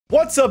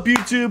What's up,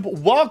 YouTube?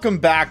 Welcome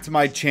back to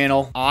my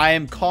channel. I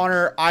am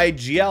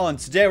ConnorIGL, and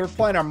today we're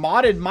playing our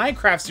modded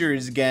Minecraft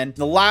series again. In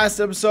the last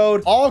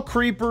episode, all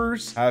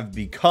creepers have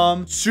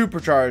become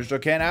supercharged,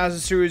 okay? And as the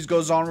series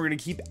goes on, we're gonna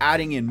keep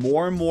adding in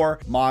more and more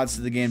mods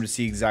to the game to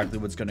see exactly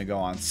what's gonna go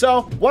on.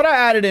 So, what I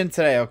added in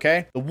today,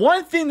 okay? The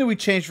one thing that we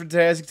changed for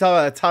today, as you can tell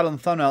by the title and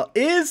thumbnail,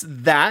 is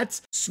that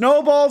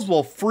snowballs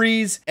will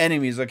freeze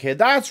enemies, okay?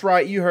 That's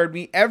right, you heard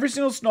me. Every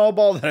single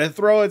snowball that I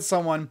throw at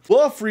someone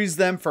will freeze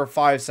them for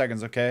 5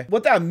 seconds, okay?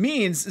 What that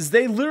means is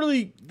they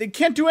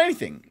can't do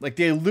anything. Like,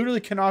 they literally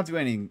cannot do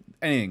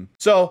anything.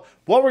 So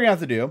what we're gonna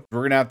have to do,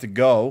 we're gonna have to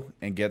go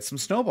and get some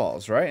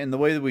snowballs, right? And the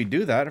way that we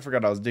do that, I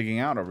forgot I was digging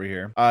out over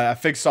here. I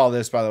fixed all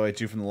this, by the way,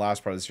 too, from the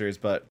last part of the series.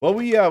 But what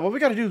we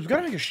gotta do is we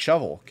gotta make a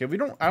shovel. Okay,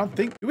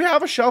 do we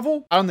have a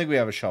shovel? I don't think we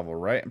have a shovel,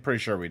 right? I'm pretty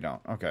sure we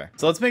don't. Okay,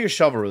 so let's make a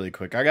shovel really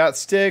quick. I got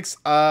sticks.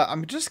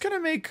 I'm just gonna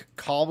make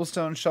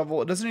cobblestone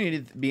shovel. It doesn't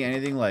need to be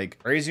anything like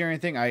crazy or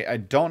anything. I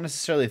don't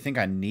necessarily think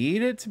I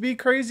need it to be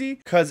crazy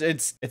because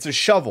it's a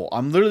shovel.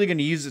 I'm literally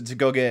gonna use it to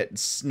go get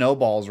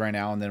snowballs right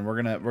now, and then we're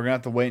gonna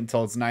have to wait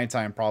until it's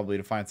nighttime probably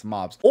to find some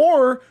mobs.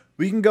 Or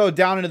we can go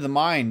down into the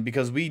mine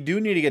because we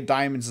do need to get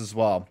diamonds as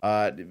well.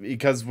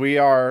 Because we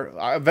are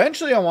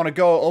eventually I want to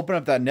go open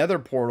up that nether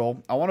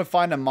portal. I want to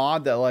find a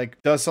mod that like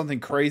does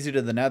something crazy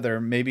to the nether.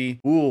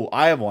 Maybe, ooh,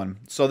 I have one.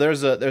 So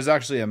there's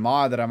actually a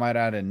mod that I might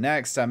add in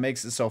next that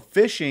makes it so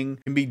fishing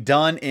can be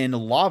done in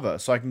lava.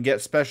 So I can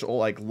get special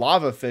like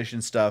lava fish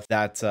and stuff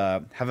that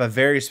have a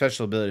very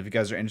special ability. If you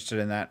guys are interested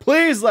in that,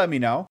 please let me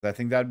know. I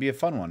think that'd be a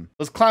fun one.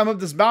 Let's climb up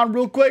this mountain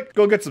real quick.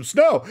 Go get some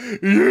snow.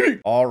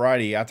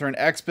 Alrighty, after an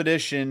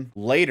expedition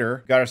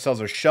later, got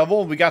ourselves a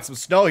shovel. We got some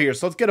snow here,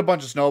 so let's get a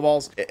bunch of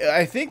snowballs.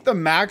 I think the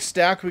max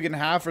stack we can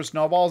have for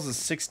snowballs is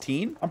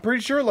 16. I'm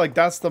pretty sure like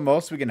that's the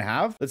most we can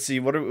have. Let's see,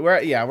 we're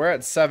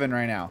at 7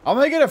 right now. I'm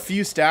gonna get a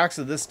few stacks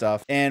of this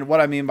stuff, and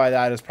what I mean by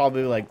that is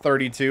probably like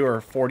 32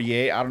 or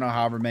 48. I don't know,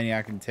 however many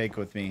I can take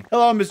with me.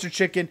 Hello, Mr.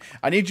 Chicken,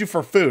 I need you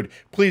for food.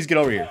 Please get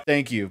over here.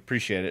 Thank you,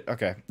 appreciate it.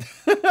 Okay.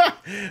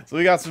 So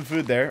we got some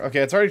food there.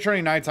 Okay, it's already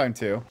turning nighttime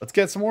too. Let's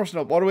get some more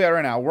snow. What are we at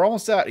right now? We're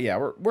almost at, yeah,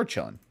 we're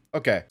chilling.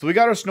 Okay, so we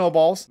got our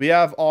snowballs. We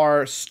have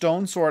our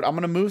stone sword. I'm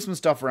gonna move some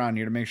stuff around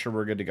here to make sure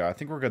we're good to go. I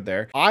think we're good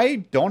there.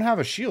 I don't have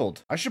a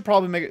shield. I should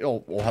probably make it.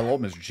 Oh, well, hello,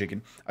 Mr.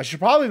 Chicken. I should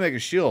probably make a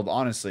shield,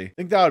 honestly. I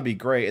think that would be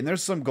great. And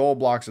there's some gold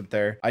blocks up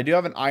there. I do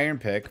have an iron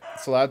pick,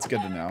 so that's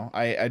good to know.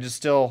 I just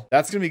still,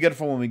 that's gonna be good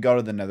for when we go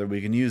to the nether. We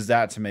can use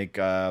that to make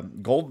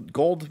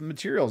gold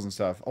materials and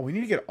stuff. Oh, we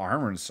need to get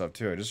armor and stuff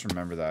too. I just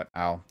remember that.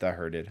 Ow, that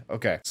hurted.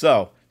 Okay,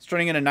 so it's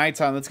turning into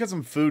nighttime. Let's get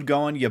some food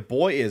going. Your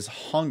boy is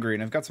hungry,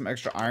 and I've got some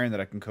extra iron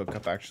that I can cook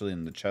up actually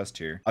in the chest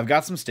here. I've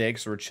got some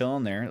steaks, so we're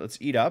chilling there. Let's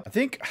eat up.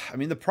 I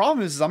mean, the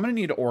problem is I'm gonna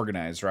need to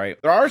organize, right?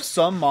 There are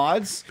some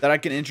mods that I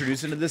can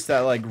introduce into this that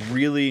like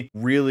really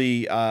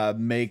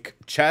make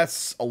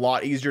chests a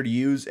lot easier to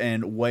use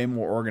and way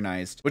more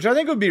organized, which I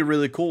think would be a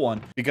really cool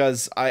one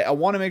because I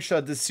want to make sure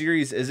that this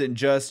series isn't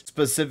just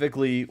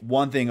specifically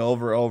one thing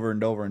over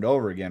and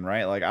over again,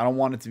 right? Like, I don't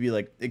want it to be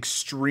like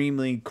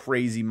extremely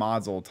crazy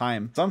mods all the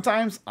time.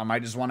 Sometimes I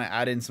might just want to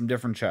add in some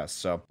different chests,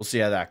 so we'll see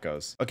how that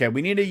goes. Okay,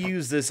 we need to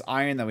use this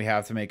iron that we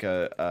have to make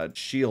a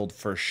shield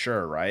for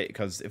sure, right?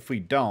 Because if we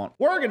don't,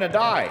 we're gonna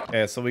die.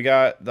 Okay, so we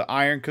got the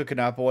iron cooking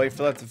up. I'll wait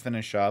for that to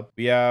finish up.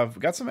 We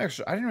got some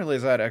extra. I didn't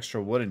realize I had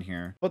extra wood in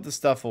here. Put the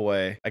stuff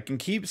away. I can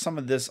keep some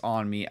of this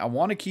on me. I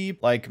want to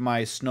keep like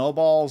my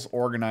snowballs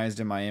organized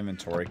in my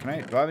inventory. Do I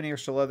have any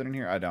extra leather in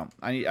here? I don't.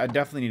 I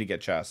definitely need to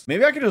get chests.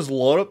 Maybe I could just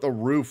load up the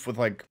roof with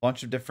like a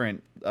bunch of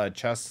different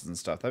chests and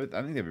stuff. I think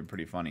that'd be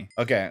pretty funny.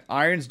 Okay,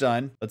 iron's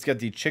done. Let's get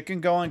the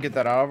chicken going, get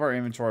that out of our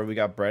inventory. We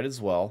got bread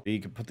as well. You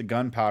can put the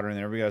gunpowder in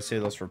there. We gotta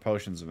save those for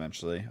potions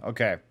eventually.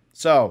 Okay,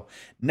 so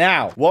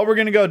now what we're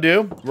gonna go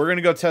do, we're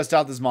gonna go test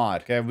out this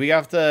mod. Okay, we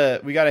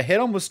gotta hit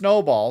them with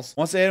snowballs.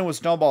 Once they hit them with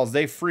snowballs,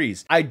 they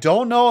freeze. I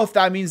don't know if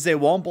that means they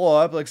won't blow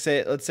up. Like,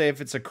 let's say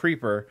if it's a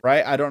creeper,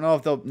 right? I don't know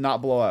if they'll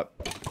not blow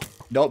up.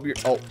 Nope.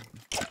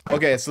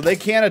 Okay, so they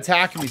can't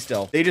attack me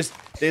still. They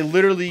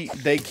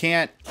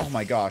can't. Oh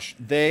my gosh,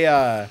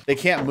 they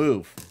can't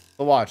move.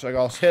 So watch, like,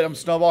 I'll hit them,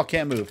 snowball,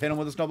 can't move. Hit them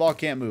with a snowball,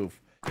 can't move.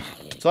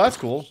 So that's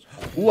cool.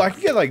 Ooh, I can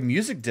get like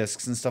music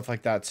discs and stuff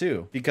like that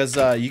too, because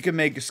you can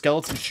make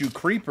skeletons shoot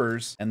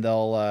creepers and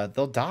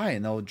they'll die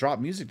and they'll drop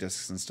music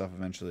discs and stuff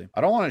eventually.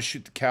 I don't want to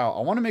shoot the cow.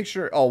 I want to make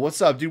sure. Oh,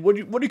 what's up, dude? What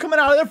are you coming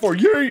out of there for?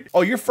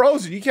 You're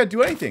frozen. You can't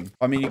do anything.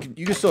 I mean,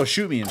 you can still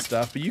shoot me and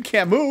stuff, but you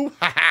can't move.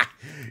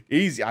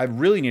 Easy. I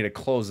really need to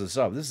close this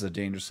up. This is a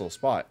dangerous little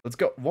spot. Let's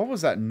go. What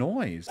was that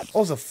noise? Oh, it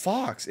was a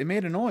fox. It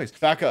made a noise.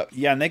 Back up.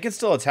 Yeah, and they can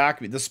still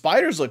attack me. The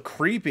spiders look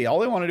creepy. All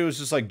they want to do is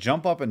just like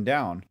jump up and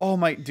down. Oh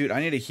my, dude, I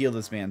need to heal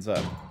this man's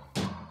up.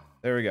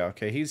 There we go.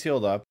 Okay, he's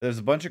healed up. There's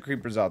a bunch of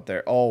creepers out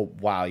there. Oh,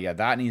 wow. Yeah,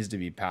 that needs to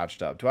be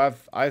patched up.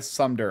 I have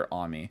some dirt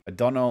on me. I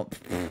don't know.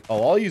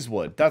 Oh, I'll use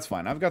wood. That's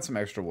fine. I've got some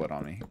extra wood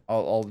on me.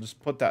 I'll just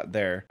put that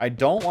there. I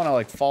don't want to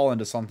like fall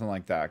into something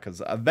like that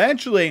because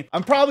eventually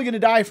I'm probably going to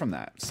die from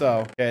that.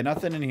 So, okay,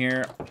 nothing in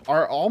here.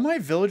 Are all my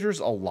villagers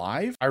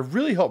alive? I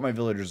really hope my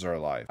villagers are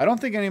alive. I don't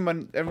think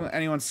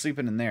anyone's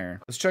sleeping in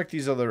there. Let's check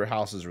these other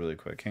houses really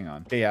quick. Hang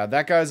on. Okay, yeah,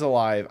 that guy's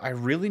alive. I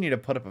really need to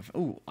put up a...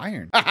 Ooh,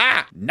 iron.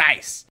 Haha!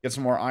 Nice. Get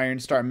some more iron.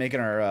 Start making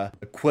our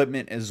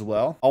equipment as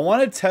well. I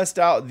want to test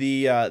out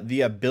the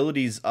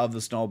abilities of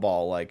the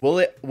snowball. Like, will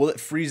it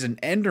freeze an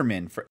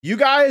enderman? You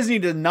guys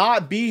need to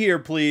not be here,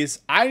 please.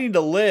 I need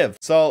to live.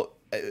 So...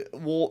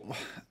 well,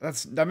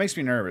 that makes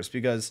me nervous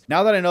because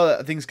now that I know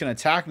that things can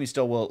attack me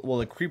still, will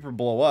the creeper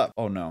blow up?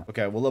 Oh no.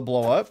 Okay, will it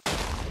blow up?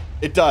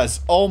 It does.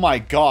 Oh my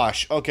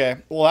gosh. Okay,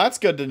 well that's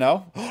good to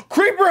know.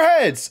 Creeper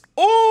heads.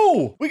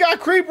 Oh, we got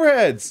creeper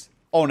heads.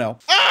 Oh no.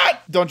 Ah!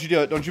 Don't you do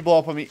it. Don't you blow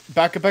up on me.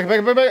 Back up, back up, back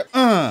up, back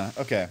up.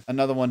 Okay,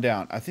 another one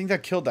down. I think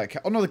that killed that cow.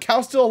 Oh no, the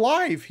cow's still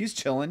alive. He's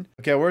chilling.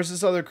 Okay, where's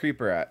this other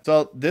creeper at?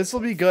 So this will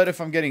be good if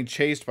I'm getting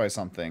chased by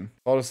something.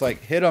 I'll just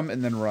like hit him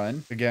and then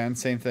run. Again,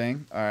 same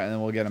thing. All right, and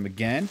then we'll get him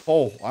again.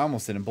 Oh, I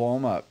almost didn't blow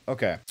him up.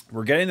 Okay,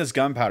 we're getting this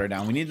gunpowder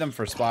down. We need them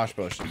for splash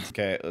potions.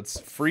 Okay, let's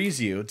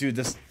freeze you. Dude,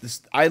 this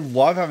I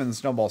love having the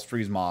snowballs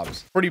freeze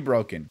mobs. Pretty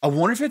broken. I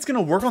wonder if it's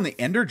gonna work on the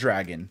ender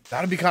dragon.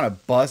 That'd be kind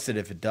of busted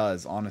if it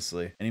does,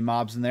 honestly. Any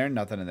mobs in there?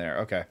 Nothing in there.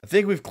 Okay, I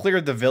think we've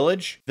cleared the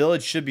village.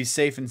 Village should be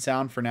safe and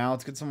sound for now.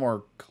 Let's get some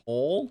more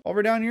coal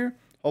over down here.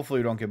 Hopefully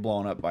we don't get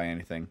blown up by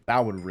anything.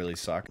 That would really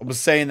suck. I was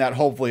saying that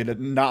hopefully to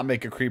not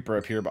make a creeper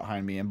up here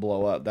behind me and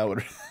blow up. That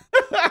would...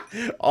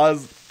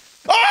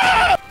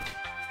 Ah!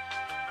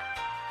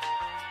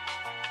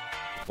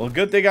 Well,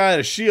 good thing I had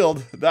a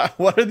shield.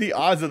 What are the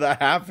odds of that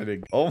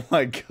happening? Oh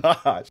my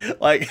gosh.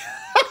 Like...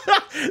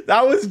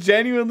 that was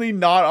genuinely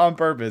not on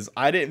purpose.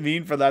 I didn't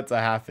mean for that to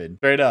happen.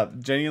 Straight up.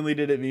 Genuinely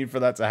didn't mean for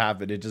that to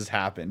happen. It just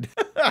happened.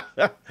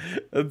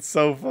 That's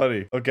so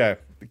funny. Okay.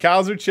 The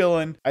cows are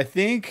chilling. I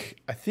think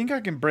I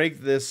can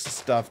break this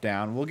stuff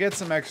down. We'll get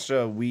some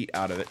extra wheat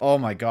out of it. Oh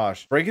my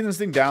gosh. Breaking this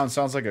thing down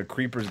sounds like a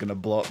creeper's gonna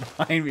blow up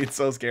behind me. It's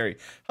so scary.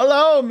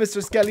 Hello,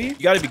 Mr. Skelly. You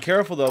gotta be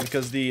careful though,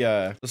 because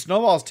the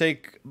snowballs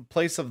take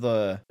place of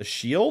the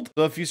shield.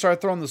 So if you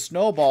start throwing the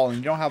snowball and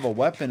you don't have a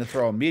weapon to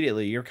throw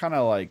immediately, you're kind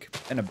of like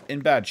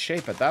in bad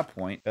shape at that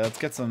point. Let's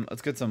get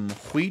some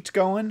wheat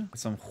going.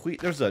 Some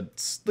wheat.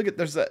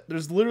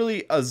 There's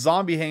literally a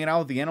zombie hanging out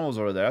with the animals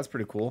over there. That's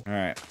pretty cool. All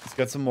right, let's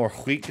get some more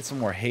wheat. Get some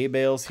more hay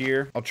bales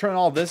here. I'll turn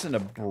all this into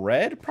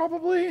bread,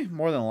 probably.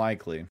 More than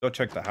likely. Go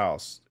check the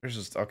house. There's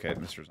just... Okay,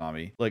 Mr.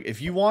 Zombie. Look, if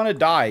you want to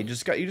die, you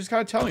just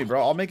gotta tell me,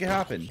 bro. I'll make it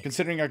happen.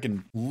 Considering I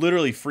can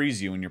literally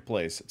freeze you in your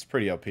place. It's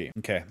pretty OP.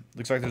 Okay,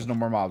 looks like there's no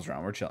more mobs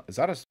around. We're chilling. Is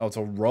that a... Oh, it's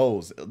a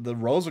rose. The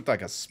rose looked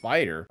like a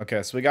spider.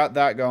 Okay, so we got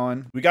that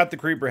going. We got the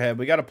creeper head.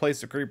 We got to place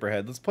the creeper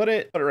head. Let's put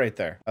it right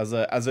there as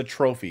a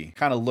trophy.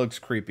 Kind of looks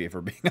creepy if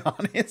we're being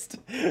honest.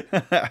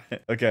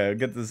 Okay, I'll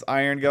get this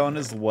iron going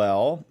as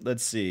well.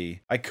 Let's see.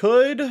 I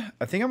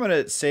think I'm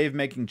gonna save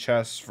making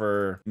chests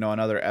for, you know,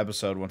 another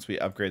episode once we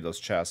upgrade those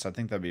chests. I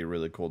think that'd be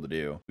really cool to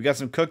do. We got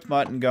some cooked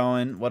mutton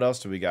going. What else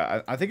do we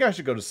got? I think I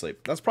should go to sleep.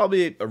 That's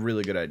probably a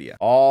really good idea.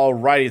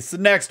 Alrighty, it's the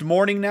next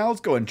morning now.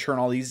 Let's go and turn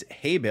all these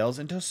hay bales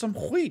into some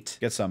wheat.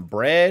 Get some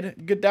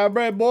bread. Get that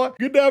bread, boy.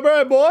 Get that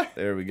bread, boy.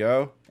 There we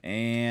go.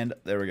 And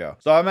there we go.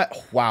 So I'm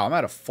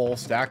at a full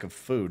stack of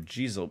food.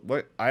 Jeez,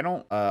 what?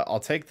 I'll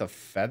take the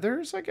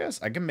feathers, I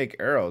guess. I can make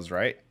arrows,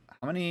 right?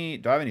 How many,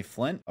 do I have any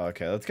flint?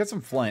 Okay, let's get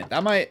some flint. I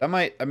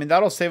mean,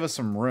 that'll save us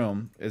some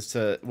room,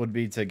 would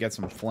be to get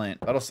some flint.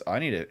 I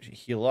need to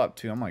heal up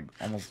too. I'm like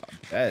almost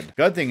dead.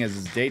 Good thing is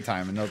it's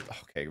daytime and no,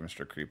 okay,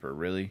 Mr. Creeper,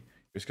 really?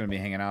 You're just gonna be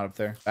hanging out up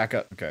there? Back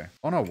up, okay.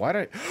 Oh no, why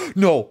did I,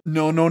 no.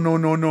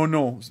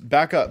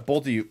 Back up,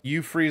 both of you.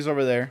 You freeze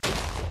over there.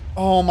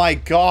 Oh my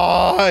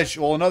gosh.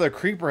 Well, another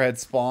creeper had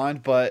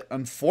spawned, but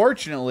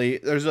unfortunately,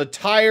 there's a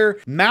entire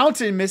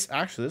mountain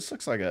Actually, this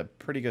looks like a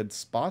pretty good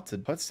spot to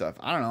put stuff.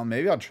 I don't know.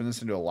 Maybe I'll turn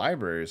this into a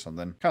library or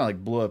something. Kind of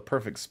like blew a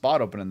perfect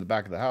spot open in the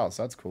back of the house.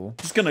 That's cool.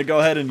 Just gonna go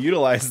ahead and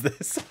utilize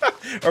this.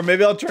 Or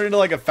maybe I'll turn it into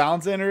like a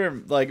fountain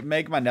or like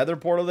make my nether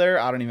portal there.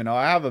 I don't even know.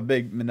 I have a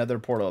big nether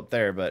portal up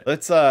there, but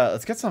let's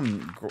get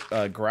some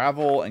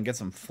gravel and get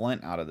some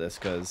flint out of this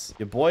because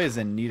your boy is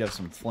in need of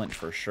some flint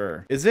for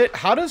sure.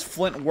 How does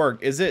flint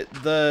work? Is it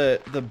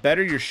the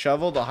better your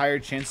shovel, the higher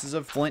chances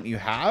of flint you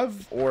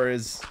have, or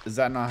is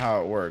that not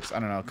how it works? I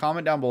don't know.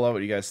 Comment down below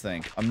what you guys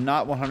think. I'm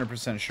not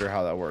 100% sure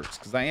how that works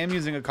because I am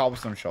using a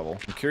cobblestone shovel.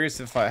 I'm curious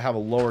if I have a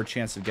lower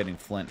chance of getting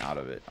flint out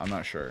of it. I'm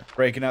not sure.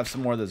 Breaking up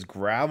some more of this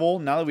gravel.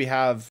 Now that we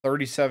have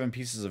 37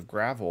 pieces of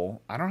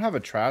gravel. I don't have a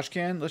trash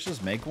can. Let's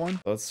just make one.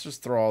 Let's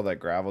just throw all that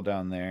gravel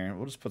down there.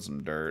 We'll just put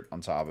some dirt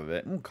on top of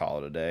it. We'll call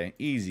it a day.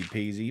 Easy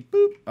peasy.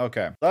 Boop.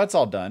 Okay, that's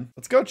all done.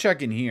 Let's go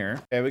check in here.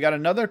 Okay, we got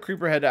another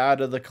creeper head to add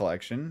to the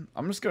collection.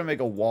 I'm just gonna make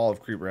a wall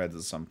of creeper heads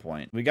at some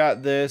point. We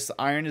got this. The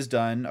iron is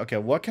done. Okay,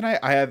 what can I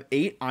have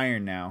 8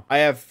 iron now.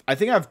 I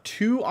think I have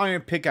 2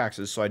 iron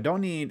pickaxes, so I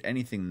don't need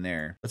anything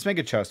there. Let's make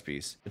a chest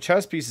piece. The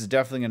chest piece is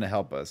definitely gonna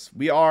help us.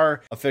 We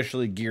are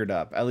officially geared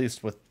up, at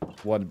least with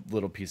one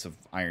little piece of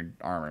iron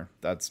armor.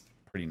 That's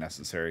pretty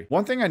necessary.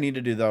 One thing I need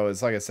to do though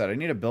is, like I said, I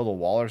need to build a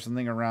wall or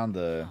something around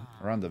the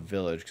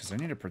village, because I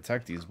need to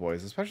protect these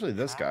boys, especially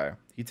this guy.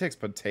 He takes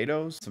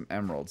potatoes, some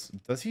emeralds.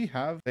 Does he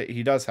have?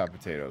 He does have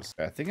potatoes.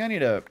 Okay, I think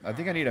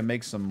I need to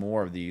make some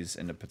more of these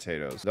into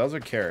potatoes. Those are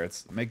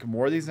carrots. Make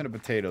more of these into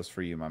potatoes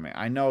for you, my man.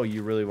 I know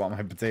you really want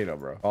my potato,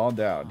 bro. Calm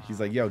down.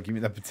 He's like, yo, give me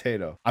that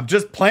potato. I'm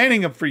just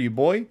planting them for you,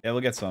 boy. Yeah,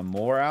 we'll get some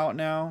more out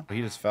now.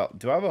 He just fell.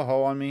 Do I have a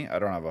hoe on me? I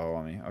don't have a hoe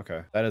on me.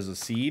 Okay. That is a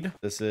seed.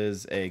 This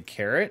is a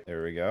carrot.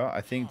 There we go.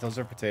 I think those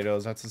are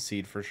potatoes. That's a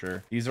seed for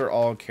sure. These are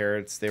all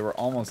carrots. They were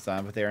almost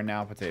done, but they are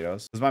now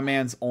potatoes. Because my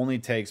man's only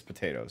takes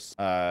potatoes.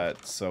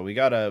 So we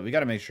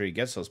gotta make sure he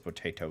gets those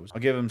potatoes.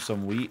 I'll give him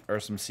some wheat or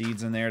some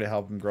seeds in there to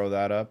help him grow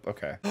that up.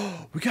 Okay.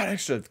 We got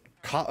extra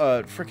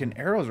freaking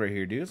arrows right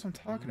here, dude. That's what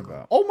I'm talking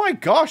about. Oh my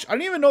gosh, I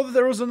didn't even know that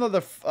there was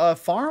another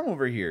farm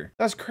over here.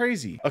 That's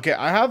crazy. Okay,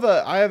 I have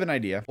an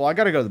idea. Well, I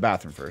gotta go to the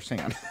bathroom first. Hang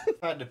on.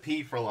 I had to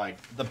pee for like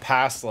the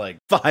past like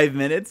 5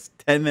 minutes,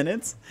 10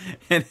 minutes,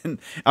 and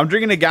I'm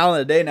drinking a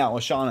gallon a day now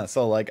with Shauna,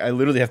 so like I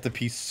literally have to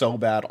pee so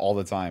bad all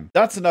the time.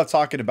 That's enough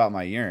talking about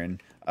my urine.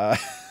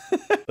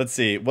 Let's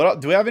see.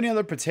 What do we have? Any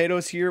other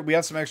potatoes here? We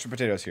have some extra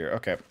potatoes here.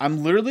 Okay.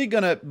 I'm literally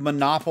gonna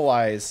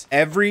monopolize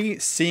every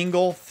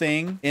single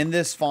thing in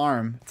this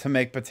farm to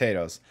make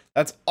potatoes.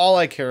 That's all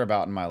I care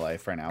about in my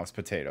life right now is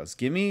potatoes.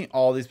 Give me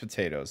all these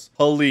potatoes,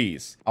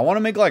 please. I want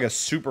to make like a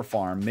super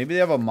farm. Maybe they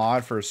have a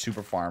mod for a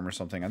super farm or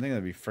something. I think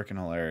that'd be freaking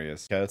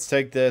hilarious. Okay, let's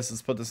take this.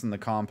 Let's put this in the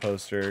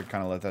composter.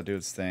 Kind of let that do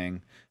its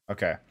thing.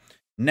 Okay.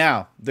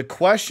 Now, the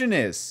question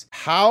is,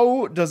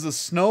 how does a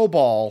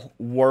snowball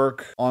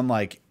work on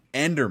like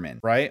Enderman,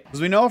 right?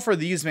 Because we know for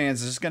these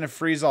mans, it's just gonna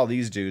freeze all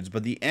these dudes,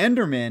 but the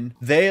Enderman,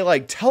 they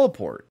like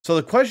teleport. So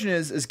the question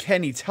is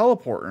can he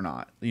teleport or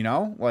not? You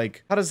know,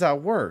 like how does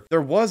that work?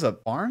 There was a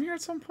farm here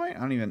at some point. I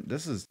don't even,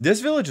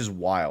 this village is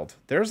wild.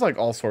 There's like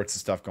all sorts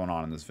of stuff going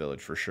on in this village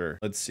for sure.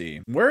 Let's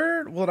see,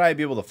 where would I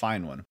be able to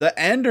find one? The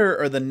Ender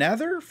or the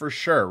Nether for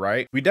sure,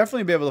 right? We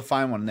definitely be able to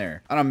find one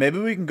there. I don't know, maybe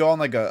we can go on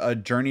like a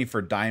journey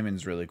for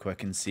diamonds really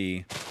quick and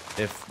see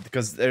if,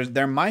 because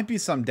there might be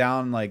some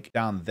down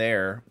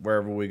there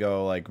wherever we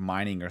go, like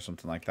mining or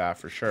something like that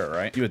for sure,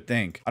 right? You would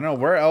think. I don't know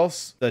where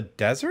else. The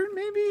desert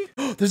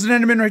maybe? There's an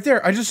Enderman right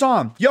there. I just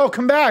saw him. Yo,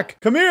 come back.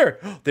 Come here.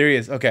 There he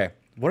is. Okay.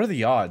 What are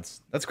the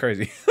odds? That's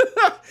crazy.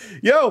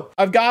 Yo,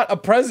 I've got a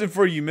present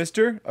for you,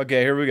 mister.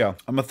 Okay, here we go.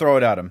 I'm gonna throw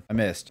it at him. I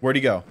missed. Where'd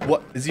he go?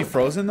 What? Is he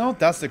frozen though?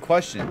 That's the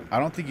question. I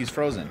don't think he's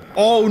frozen.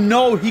 Oh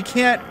no, he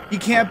can't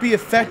be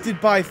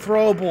affected by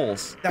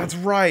throwables. That's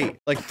right.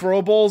 Like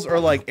throwables or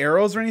like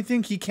arrows or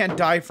anything, he can't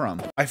die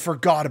from. I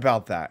forgot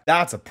about that.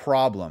 That's a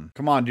problem.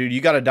 Come on, dude.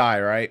 You gotta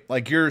die, right?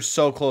 Like you're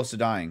so close to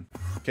dying.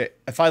 Okay,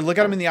 if I look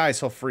at him in the eyes,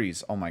 he'll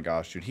freeze. Oh my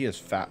gosh, dude. He is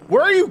fat.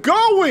 Where are you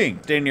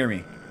going? Stay near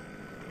me.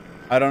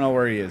 I don't know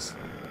where he is.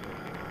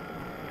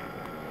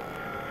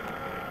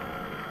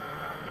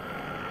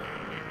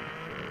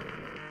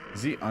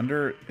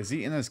 Is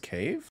he in this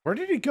cave? Where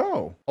did he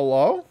go?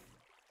 Hello?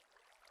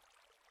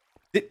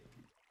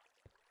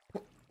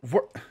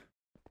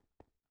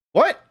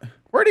 What?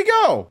 Where'd he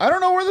go? I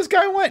don't know where this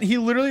guy went. He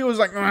literally was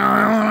like,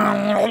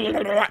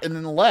 and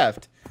then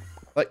left.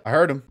 Like, I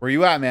heard him. Where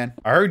you at, man?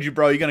 I heard you,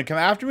 bro. You gonna come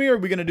after me? Or are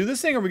we gonna do this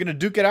thing? Or are we gonna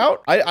duke it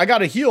out? I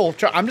gotta heal.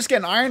 I'm just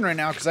getting iron right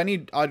now because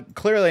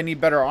clearly I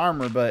need better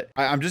armor, but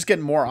I'm just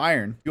getting more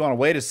iron. If you wanna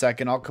wait a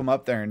second, I'll come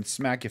up there and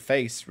smack your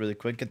face really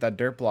quick. Get that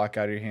dirt block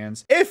out of your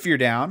hands. If you're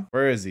down.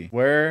 Where is he?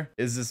 Where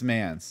is this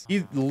man's?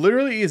 He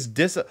literally is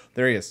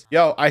there he is.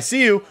 Yo, I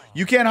see you.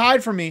 You can't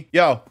hide from me.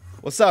 Yo,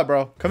 what's up,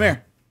 bro? Come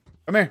here.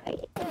 Come here.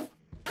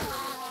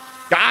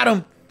 Got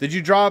him. Did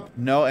you drop?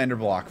 No ender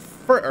block.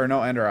 Or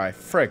no ender eye.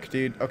 Frick,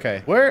 dude.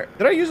 Okay. Where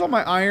did I use all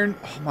my iron?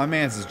 Oh, my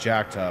man's is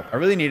jacked up. I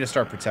really need to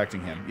start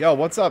protecting him. Yo,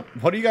 what's up?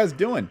 What are you guys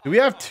doing? Do we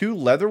have 2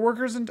 leather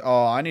workers?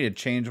 Oh, I need to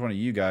change one of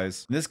you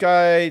guys. This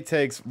guy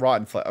takes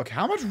rotten flesh. Okay,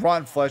 how much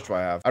rotten flesh do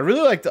I have? I'd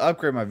really like to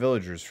upgrade my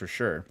villagers for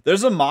sure.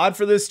 There's a mod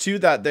for this too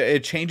that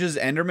it changes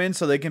endermen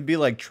so they can be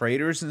like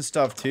traders and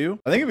stuff too.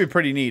 I think it'd be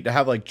pretty neat to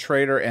have like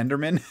trader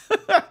endermen.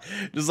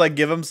 Just like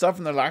give them stuff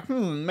and they're like,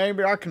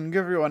 maybe I can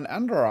give you an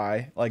ender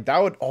eye. Like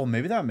that would, oh,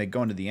 maybe that would make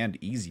going to the end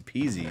easy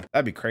peasy.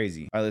 That'd be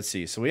crazy. All right, let's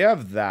see. So we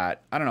have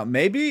that. I don't know.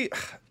 Maybe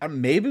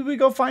we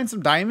go find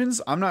some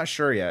diamonds. I'm not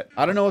sure yet.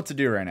 I don't know what to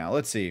do right now.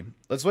 Let's see.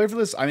 Let's wait for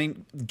this. I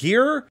mean,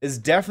 gear is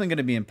definitely going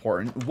to be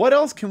important. What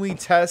else can we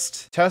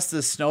test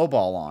this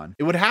snowball on?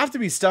 It would have to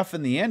be stuff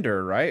in the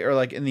ender, right? Or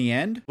like in the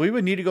end, we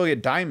would need to go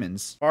get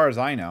diamonds, as far as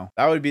I know.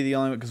 That would be the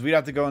only, because we'd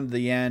have to go into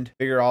the end,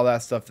 figure all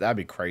that stuff. That'd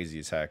be crazy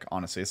as heck.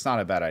 Honestly, it's not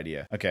a bad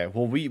idea. Okay,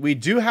 well, we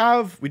do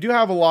have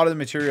a lot of the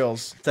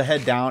materials to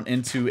head down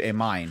into a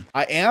mine.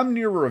 I am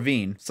near a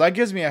ravine, so that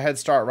gives me a head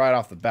start right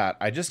off the bat.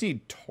 I just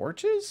need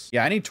torches.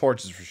 Yeah, I need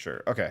torches for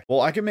sure. Okay, well,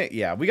 I can make,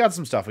 yeah, we got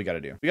some stuff we got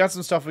to do. We got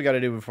some stuff we got to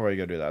do before we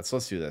go do that. So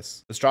let's do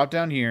this. Let's drop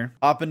down here,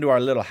 hop into our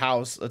little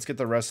house. Let's get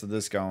the rest of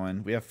this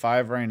going. We have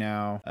 5 right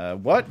now.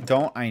 What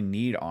don't I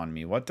need on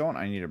me? What don't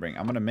I need to bring?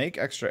 I'm gonna make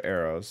extra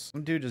arrows.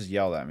 Some dude just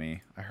yelled at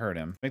me. I heard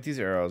him. Make these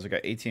arrows. I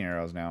got 18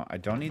 arrows now. I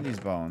don't need these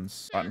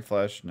bones. Rotten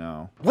flesh,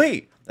 no.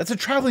 Wait, that's a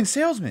traveling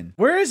salesman.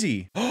 Where is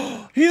he?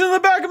 He's in the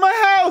back of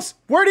my house.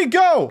 Where'd he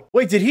go?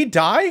 Wait, did he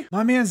die?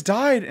 My man's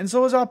died, and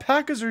so his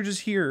alpacas are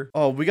just here.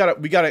 Oh, we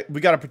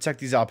gotta protect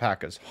these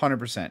alpacas.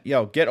 100%.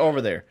 Yo, get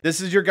over there. This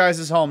is your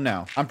guys' home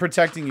now. I'm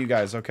protecting you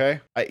guys,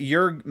 okay?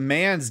 Your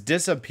man's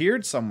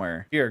disappeared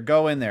somewhere. Here,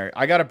 go in there.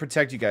 I gotta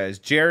protect you guys.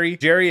 Jerry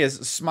has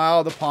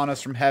smiled upon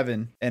us from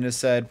heaven and has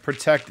said,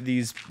 protect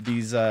these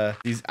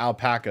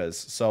alpacas.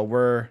 So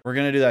we're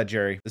gonna do that,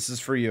 Jerry. This is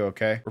for you,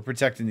 okay? We're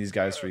protecting these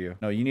guys for you.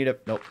 No, you need a,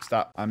 nope,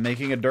 stop. I'm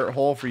making a dirt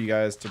hole for you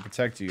guys to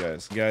protect you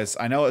guys. You guys,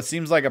 I know it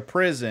seems like a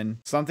prison,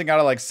 something out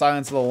of like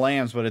Silence of the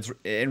Lambs, but it's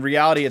in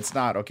reality, it's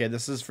not. Okay,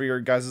 this is for your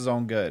guys'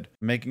 own good.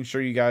 Making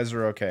sure you guys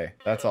are okay.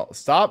 That's all.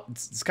 Stop.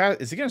 This guy,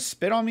 is he gonna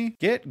spit on me?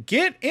 Get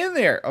in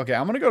there. Okay,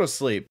 I'm gonna go to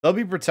sleep. They'll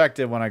be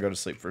protected when I go to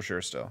sleep for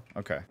sure still.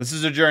 Okay, this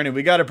is a journey.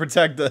 We gotta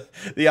protect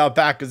the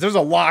alpacas. There's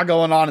a lot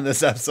going on in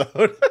this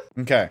episode.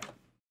 Okay.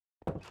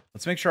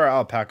 Let's make sure our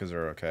alpacas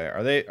are okay.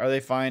 Are they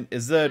fine?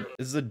 Is the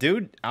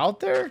dude out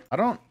there?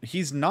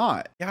 He's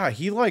not. Yeah,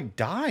 he like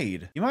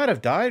died. He might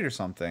have died or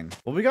something.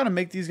 Well, we got to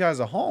make these guys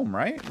a home,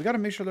 right? We got to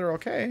make sure they're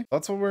okay.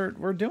 That's what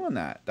we're doing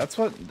that. That's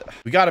what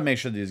we got to make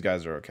sure these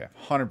guys are okay.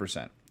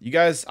 100%. You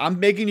guys, I'm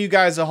making you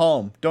guys a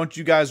home. Don't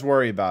you guys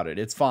worry about it.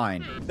 It's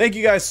fine. Thank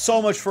you guys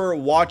so much for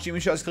watching.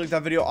 Make sure you guys click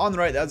that video on the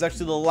right. That was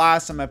actually the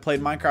last time I played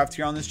Minecraft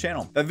here on this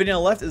channel. That video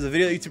on the left is a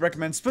video that YouTube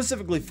recommends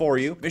specifically for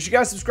you. Make sure you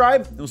guys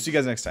subscribe, and we'll see you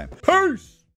guys next time. Peace!